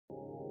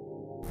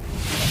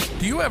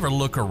Do you ever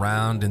look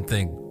around and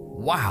think,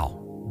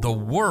 wow, the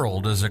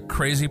world is a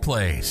crazy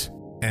place,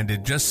 and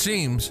it just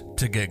seems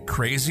to get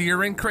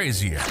crazier and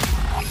crazier?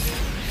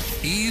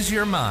 Ease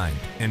your mind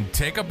and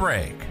take a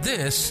break.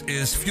 This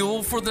is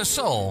Fuel for the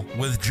Soul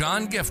with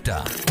John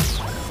Giftah.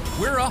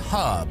 We're a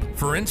hub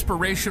for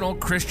inspirational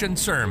Christian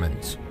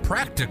sermons,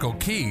 practical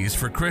keys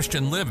for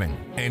Christian living,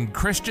 and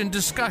Christian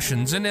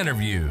discussions and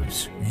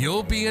interviews.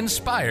 You'll be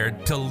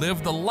inspired to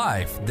live the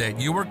life that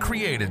you were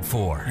created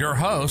for. Your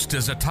host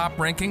is a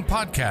top-ranking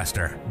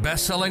podcaster,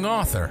 best-selling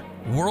author,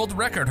 world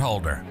record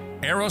holder,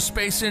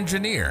 aerospace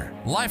engineer,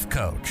 life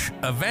coach,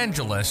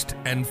 evangelist,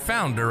 and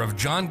founder of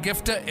John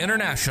Giftah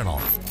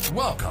International.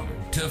 Welcome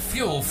to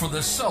Fuel for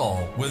the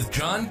Soul with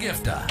John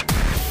Giftah.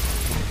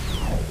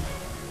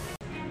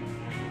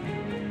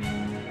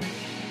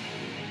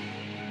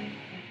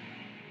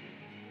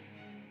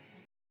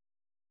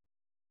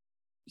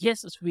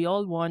 Yes, we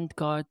all want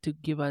God to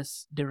give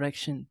us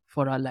direction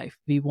for our life.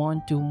 We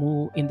want to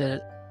move in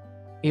the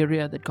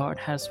area that God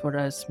has for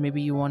us.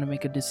 Maybe you want to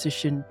make a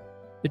decision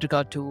with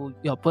regard to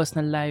your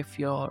personal life,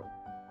 your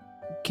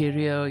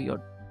career,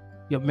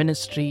 your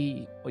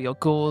ministry, or your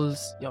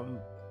goals, your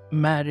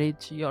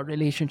marriage, your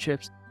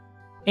relationships,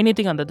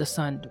 anything under the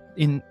sun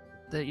in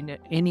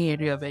any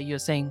area where you're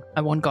saying,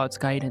 I want God's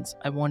guidance.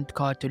 I want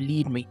God to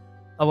lead me.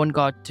 I want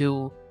God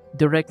to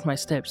direct my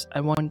steps.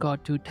 I want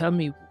God to tell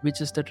me which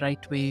is the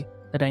right way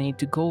that I need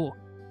to go.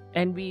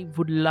 And we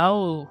would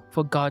love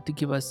for God to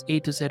give us A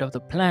to Z of the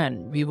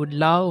plan. We would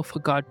love for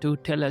God to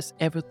tell us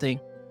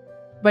everything.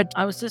 But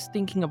I was just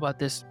thinking about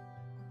this.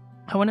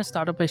 I want to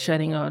start off by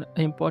sharing an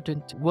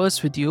important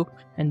verse with you,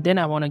 and then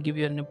I want to give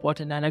you an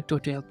important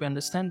anecdote to help you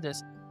understand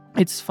this.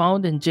 It's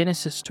found in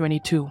Genesis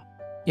 22.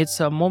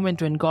 It's a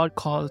moment when God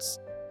calls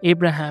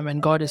Abraham,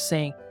 and God is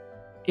saying,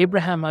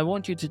 Abraham, I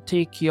want you to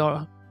take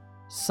your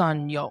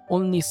son, your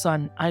only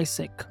son,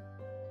 Isaac,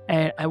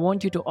 and I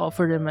want you to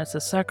offer him as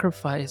a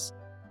sacrifice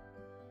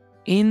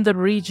in the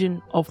region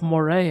of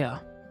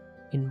Moriah,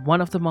 in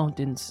one of the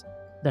mountains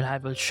that I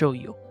will show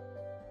you.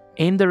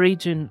 In the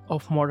region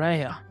of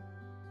Moriah,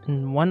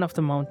 in one of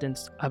the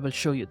mountains I will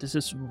show you. This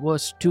is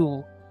verse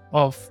 2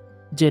 of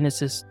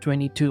Genesis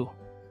 22.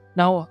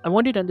 Now, I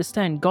want you to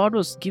understand, God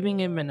was giving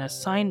him an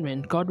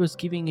assignment. God was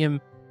giving him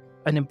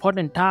an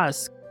important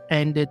task,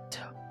 and it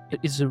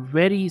is a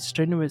very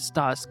strenuous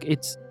task.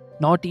 It's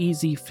not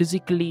easy,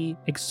 physically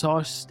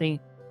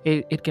exhausting.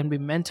 It can be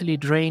mentally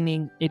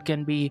draining. It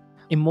can be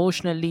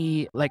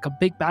emotionally like a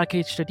big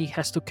package that he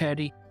has to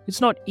carry.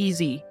 It's not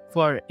easy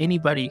for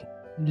anybody,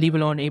 leave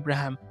alone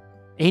Abraham,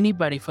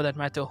 anybody for that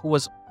matter, who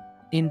was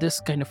in this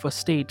kind of a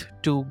state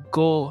to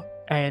go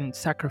and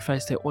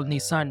sacrifice their only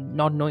son,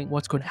 not knowing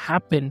what's going to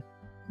happen.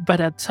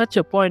 But at such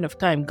a point of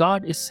time,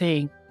 God is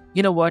saying,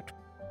 you know what?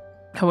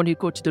 I want you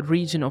to go to the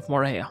region of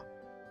Moriah.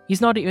 He's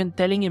not even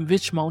telling him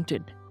which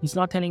mountain. He's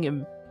not telling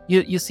him.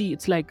 You see,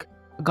 it's like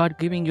God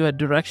giving you a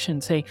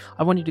direction, saying,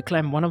 I want you to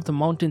climb one of the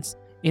mountains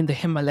in the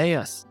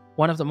Himalayas,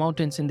 one of the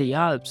mountains in the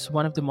Alps,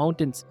 one of the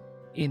mountains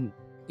in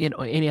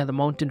any other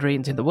mountain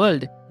range in the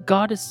world.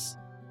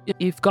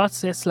 If God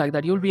says like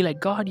that, you'll be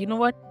like, God, you know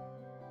what?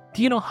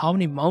 Do you know how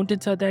many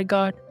mountains are there,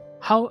 God?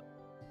 How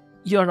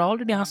you're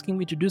already asking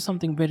me to do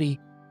something very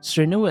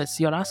strenuous.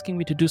 You're asking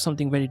me to do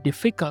something very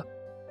difficult.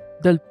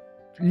 The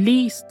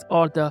least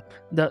or the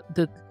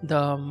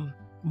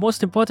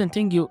most important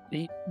thing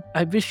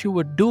I wish you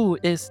would do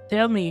is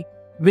tell me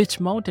which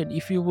mountain.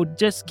 If you would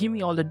just give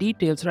me all the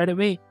details right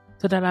away,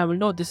 so that I will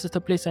know this is the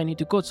place I need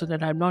to go, so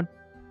that I'm not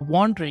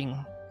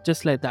wandering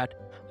just like that.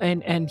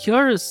 And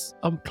here is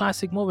a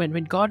classic moment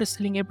when God is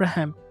telling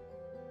Abraham,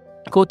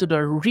 go to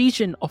the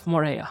region of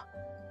Moriah,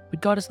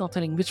 but God is not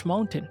telling which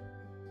mountain.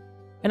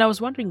 And I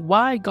was wondering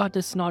why God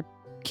does not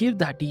give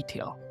that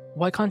detail.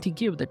 Why can't he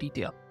give the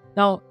detail?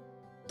 Now,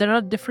 there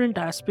are different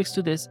aspects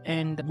to this,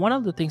 and one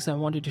of the things I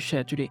wanted to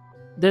share today,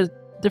 there's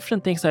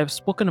different things I've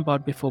spoken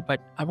about before,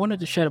 but I wanted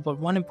to share about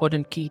one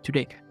important key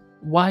today,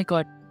 why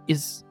God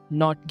is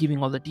not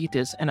giving all the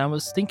details. And I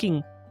was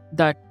thinking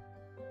that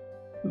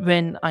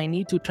when I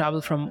need to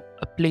travel from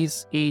a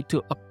place A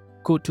to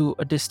go to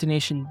a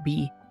destination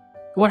B,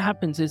 what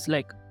happens is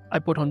like I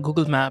put on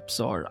Google Maps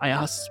or I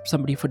ask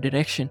somebody for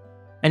direction.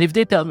 And if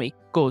they tell me,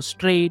 go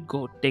straight,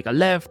 go take a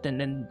left,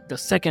 and then the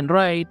second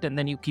right, and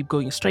then you keep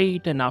going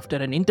straight, and after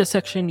an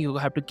intersection, you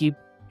have to keep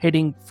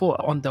heading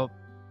on the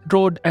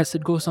road as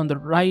it goes on the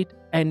right,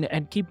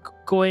 and keep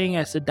going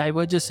as it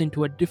diverges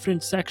into a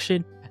different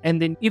section.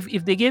 And then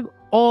if they give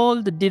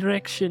all the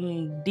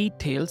direction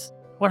details,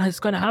 what is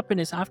going to happen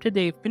is after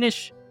they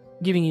finish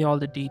giving you all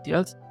the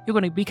details, you're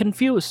going to be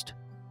confused.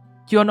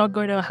 You're not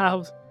going to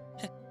have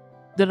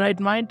the right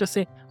mind to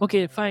say,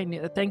 okay, fine,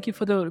 thank you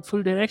for the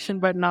full direction,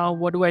 but now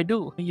what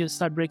do? You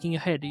start breaking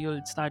your head.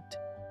 You'll start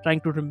trying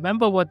to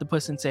remember what the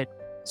person said.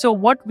 So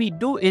what we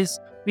do is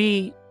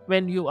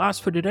when you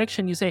ask for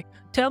direction, you say,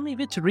 tell me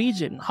which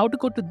region, how to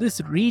go to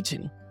this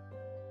region.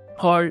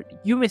 Or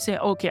you may say,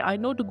 okay, I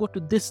know to go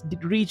to this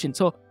region,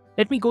 so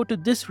let me go to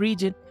this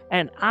region,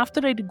 and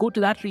after I go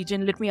to that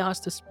region, let me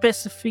ask the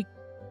specific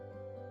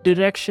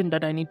direction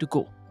that I need to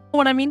go.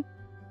 What I mean?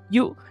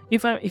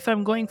 If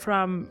I'm going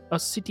from a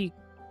city,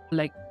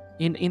 like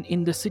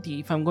in the city,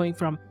 if I'm going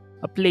from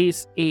a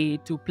place A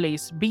to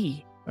place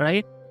B,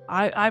 right?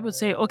 I would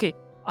say, okay,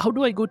 how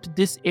do I go to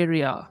this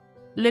area?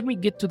 Let me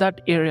get to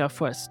that area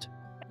first.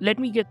 Let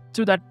me get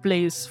to that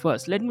place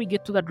first. Let me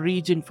get to that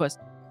region first.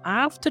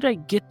 After I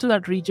get to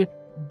that region,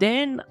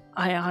 then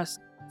I ask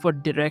for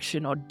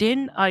direction, or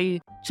then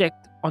I check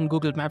on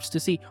Google Maps to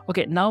see,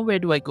 okay, now where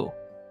do I go?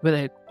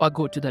 Whether I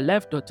go to the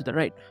left or to the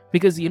right.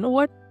 Because you know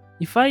what?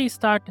 If I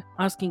start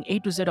asking A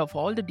to Z of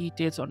all the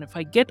details, or if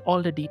I get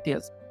all the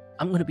details,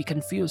 I'm going to be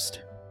confused.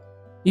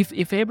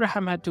 If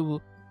Abraham had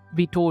to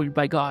be told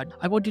by God,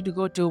 I want you to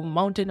go to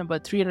mountain number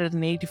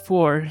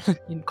 384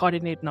 in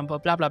coordinate number,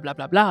 blah, blah, blah,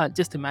 blah, blah.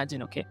 Just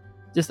imagine, okay?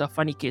 Just a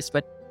funny case.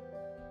 But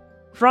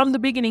from the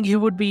beginning, he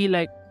would be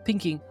like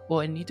thinking, oh,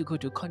 I need to go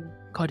to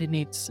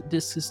coordinates.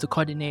 This is the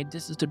coordinate.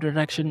 This is the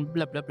direction,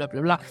 blah, blah, blah,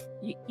 blah, blah.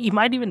 He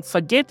might even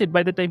forget it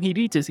by the time he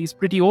reaches. He's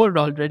pretty old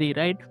already,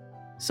 right?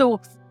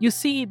 So you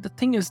see, the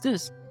thing is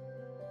this.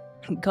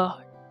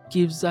 God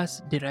gives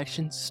us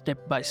directions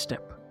step by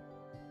step.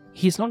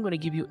 He's not going to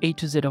give you A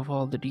to Z of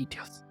all the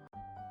details.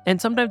 And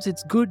sometimes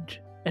it's good.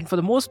 And for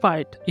the most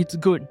part, it's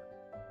good.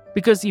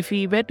 Because if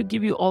he were to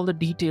give you all the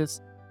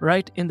details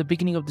right in the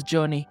beginning of the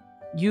journey,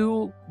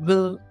 you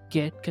will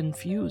get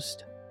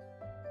confused.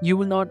 You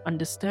will not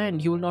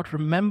understand. You will not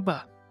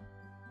remember.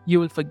 You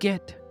will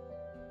forget.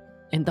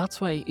 And that's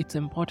why it's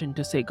important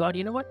to say, God,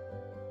 you know what?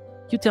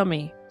 You tell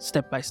me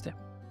step by step.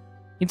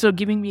 Instead of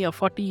giving me a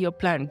 40-year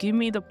plan, give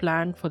me the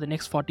plan for the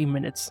next 40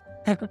 minutes.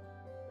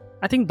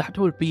 I think that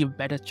would be a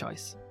better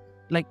choice.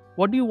 Like,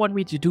 what do you want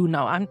me to do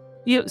now?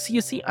 You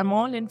see, I'm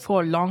all in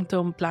for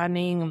long-term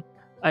planning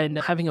and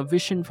having a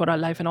vision for our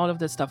life and all of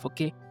that stuff,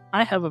 okay?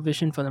 I have a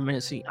vision for the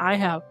ministry. I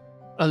have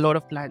a lot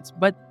of plans.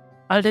 But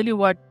I'll tell you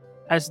what,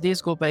 as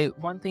days go by,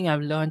 one thing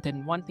I've learned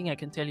and one thing I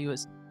can tell you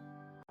is,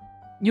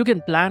 you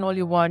can plan all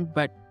you want,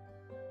 but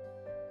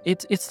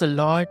it's the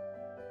Lord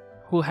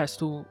who has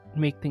to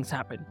make things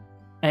happen.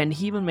 And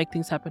He will make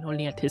things happen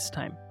only at His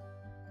time.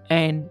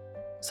 And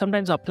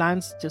sometimes our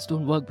plans just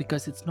don't work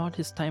because it's not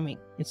His timing.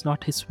 It's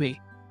not His way.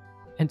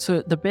 And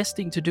so the best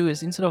thing to do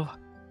is, instead of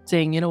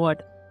saying, you know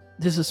what,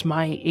 this is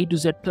my A to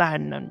Z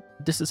plan and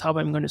this is how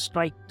I'm going to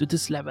strike to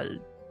this level,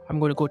 I'm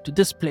going to go to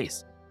this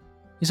place.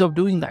 Instead of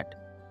doing that,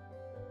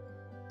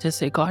 just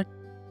say, God,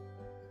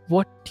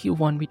 what do you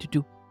want me to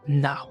do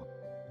now?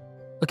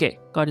 Okay,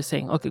 God is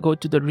saying, okay, go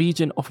to the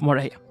region of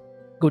Moriah.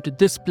 Go to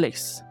this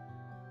place.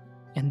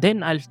 And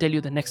then I'll tell you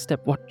the next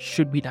step, what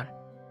should be done.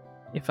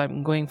 If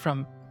I'm going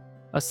from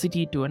a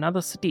city to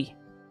another city,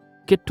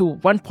 get to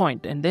one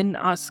point and then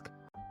ask,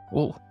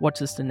 oh, what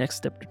is the next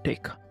step to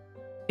take?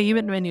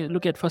 Even when you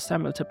look at 1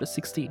 Samuel chapter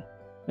 16,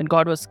 when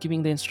God was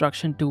giving the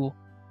instruction to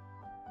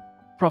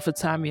Prophet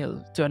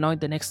Samuel to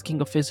anoint the next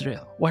king of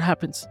Israel, what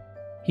happens?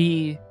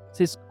 He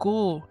says,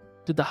 go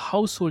to the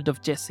household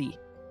of Jesse,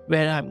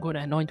 where I'm going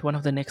to anoint one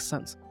of the next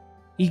sons.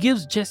 He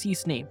gives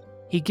Jesse's name.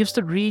 He gives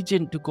the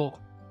region to go.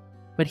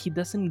 But he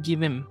doesn't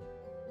give him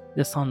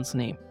the son's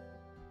name.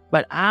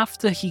 But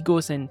after he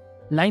goes and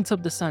lines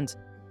up the sons,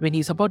 when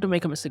he's about to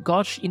make a mistake,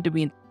 God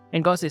intervenes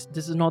and God says,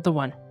 this is not the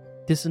one.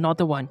 This is not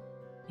the one.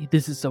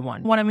 This is the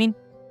one. What I mean?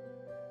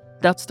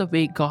 That's the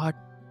way God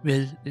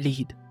will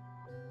lead.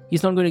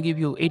 He's not going to give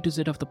you A to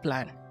Z of the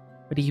plan,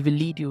 but He will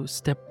lead you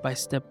step by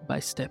step by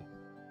step.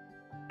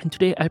 And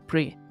today I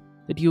pray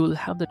that you will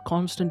have that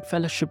constant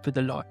fellowship with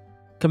the Lord,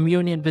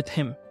 communion with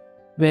Him,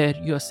 where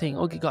you are saying,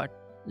 okay, God,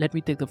 let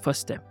me take the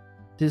first step.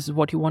 This is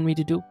what you want me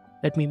to do.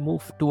 Let me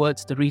move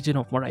towards the region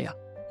of Moriah.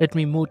 Let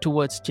me move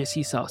towards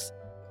Jesse's house.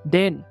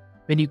 Then,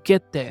 when you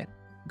get there,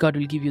 God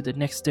will give you the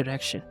next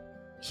direction.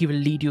 He will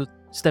lead you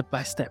step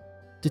by step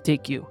to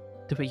take you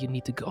to where you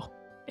need to go.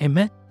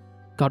 Amen.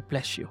 God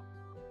bless you.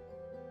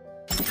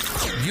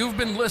 You've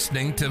been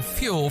listening to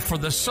Fuel for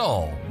the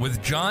Soul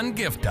with John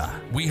Giftah.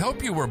 We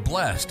hope you were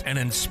blessed and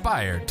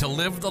inspired to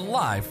live the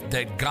life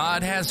that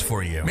God has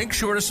for you. Make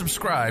sure to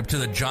subscribe to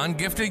the John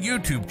Giftah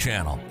YouTube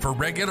channel for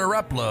regular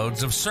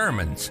uploads of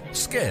sermons,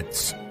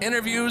 skits,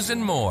 interviews,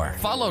 and more.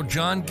 Follow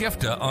John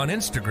Giftah on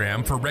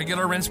Instagram for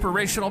regular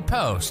inspirational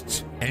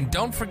posts. And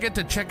don't forget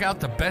to check out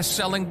the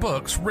best-selling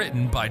books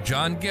written by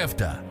John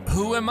Giftah,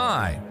 Who Am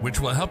I?, which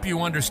will help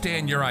you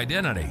understand your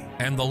identity,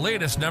 and the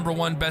latest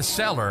 #1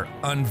 bestseller,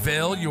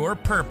 Unveil Your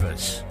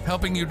Purpose,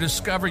 helping you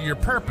discover your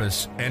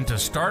purpose and to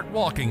start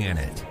walking in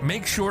it.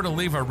 Make sure to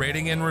leave a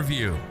rating and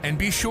review, and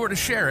be sure to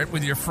share it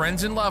with your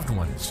friends and loved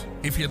ones.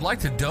 If you'd like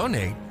to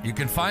donate, you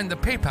can find the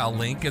PayPal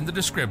link in the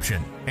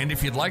description. And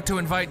if you'd like to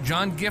invite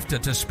John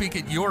Giftah to speak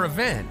at your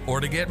event or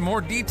to get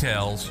more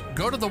details,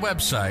 go to the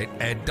website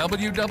at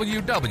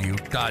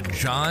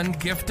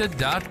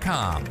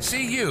www.johngiftah.com.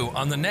 See you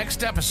on the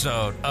next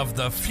episode of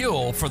The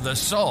Fuel for the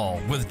Soul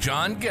with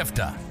John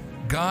Giftah.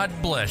 God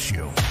bless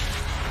you.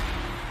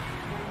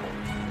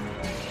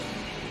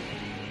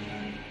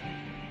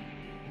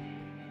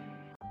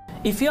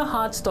 If your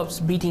heart stops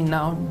beating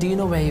now, do you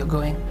know where you're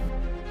going?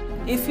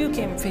 If you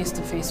came face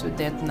to face with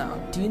death now,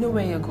 do you know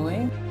where you're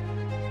going?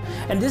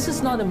 And this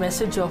is not a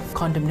message of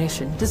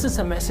condemnation. This is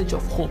a message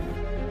of hope.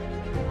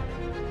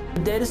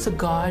 There is a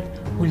God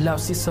who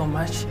loves you so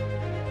much.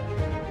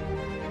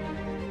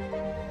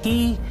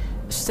 He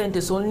sent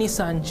His only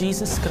Son,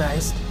 Jesus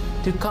Christ,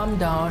 to come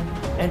down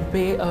and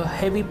pay a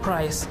heavy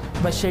price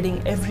by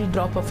shedding every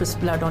drop of His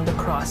blood on the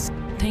cross.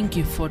 Thank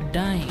you for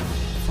dying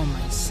for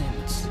my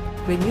sins.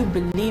 When you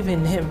believe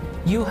in Him,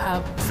 you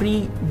have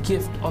free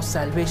gift of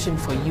salvation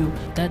for you.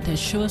 That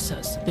assures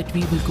us that we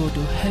will go to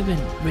heaven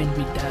when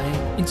we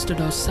die instead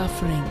of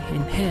suffering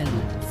in hell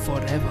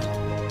forever.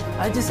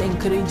 I just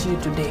encourage you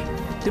today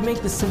to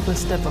make the simple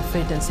step of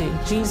faith and say,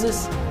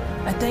 Jesus,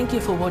 I thank you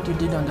for what you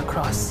did on the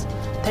cross.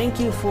 Thank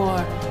you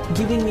for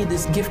giving me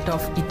this gift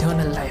of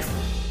eternal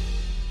life.